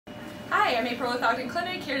Hi, I'm April with Ogden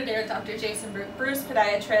Clinic, here today with Dr. Jason Bruse,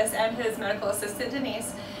 podiatrist, and his medical assistant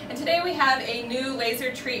Denise. And today we have a new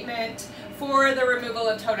laser treatment for the removal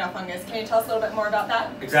of toenail fungus. Can you tell us a little bit more about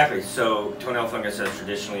that? Exactly. So toenail fungus has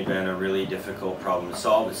traditionally been a really difficult problem to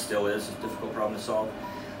solve. It still is a difficult problem to solve.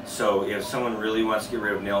 So if someone really wants to get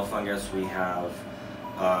rid of nail fungus, we have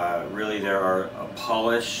there are there are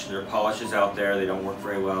polishes out there. They don't work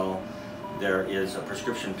very well. There is a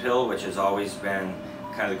prescription pill, which has always been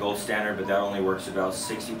kind of the gold standard, but that only works about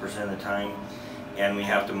 60% of the time. And we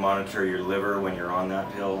have to monitor your liver when you're on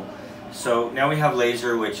that pill. So now we have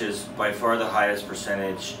laser, which is by far the highest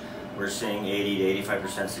percentage. We're seeing 80 to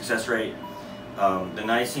 85% success rate. The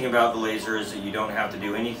nice thing about the laser is that you don't have to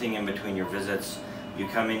do anything in between your visits. You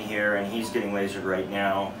come in here, and he's getting lasered right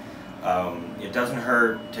now. It doesn't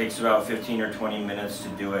hurt, takes about 15 or 20 minutes to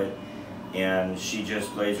do it, and she just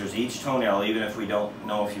lasers each toenail. Even if we don't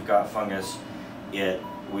know if you've got fungus,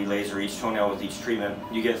 we laser each toenail with each treatment.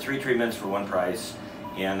 You get 3 treatments for one price,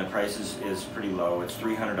 and the price is pretty low. It's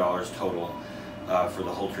 $300 total for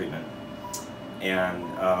the whole treatment.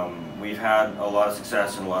 And we've had a lot of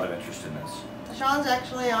success and a lot of interest in this. Sean's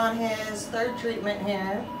actually on his 3rd treatment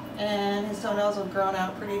here, and his toenails have grown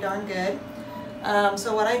out pretty darn good.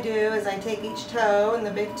 So what I do is I take each toe, and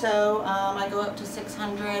the big toe I go up to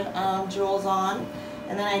 600 joules on,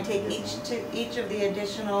 and then I take each of the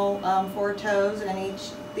additional 4 toes, and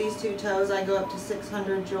these 2 toes I go up to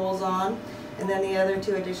 600 joules on, and then the other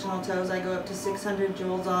 2 additional toes I go up to 600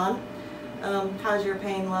 joules on. How's your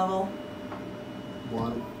pain level?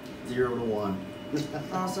 0 to 1.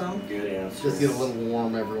 Awesome. Good answer. Just get a little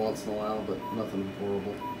warm every once in a while, but nothing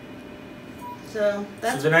horrible. So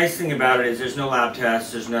the nice thing about it is there's no lab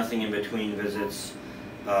tests, there's nothing in between visits.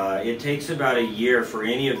 It takes about a year for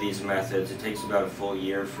any of these methods. It takes about a full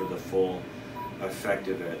year for the full effect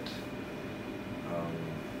of it.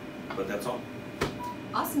 But that's all.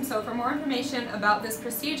 Awesome. So for more information about this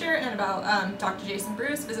procedure and about Dr. Jason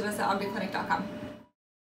Bruse, visit us at ogdenclinic.com.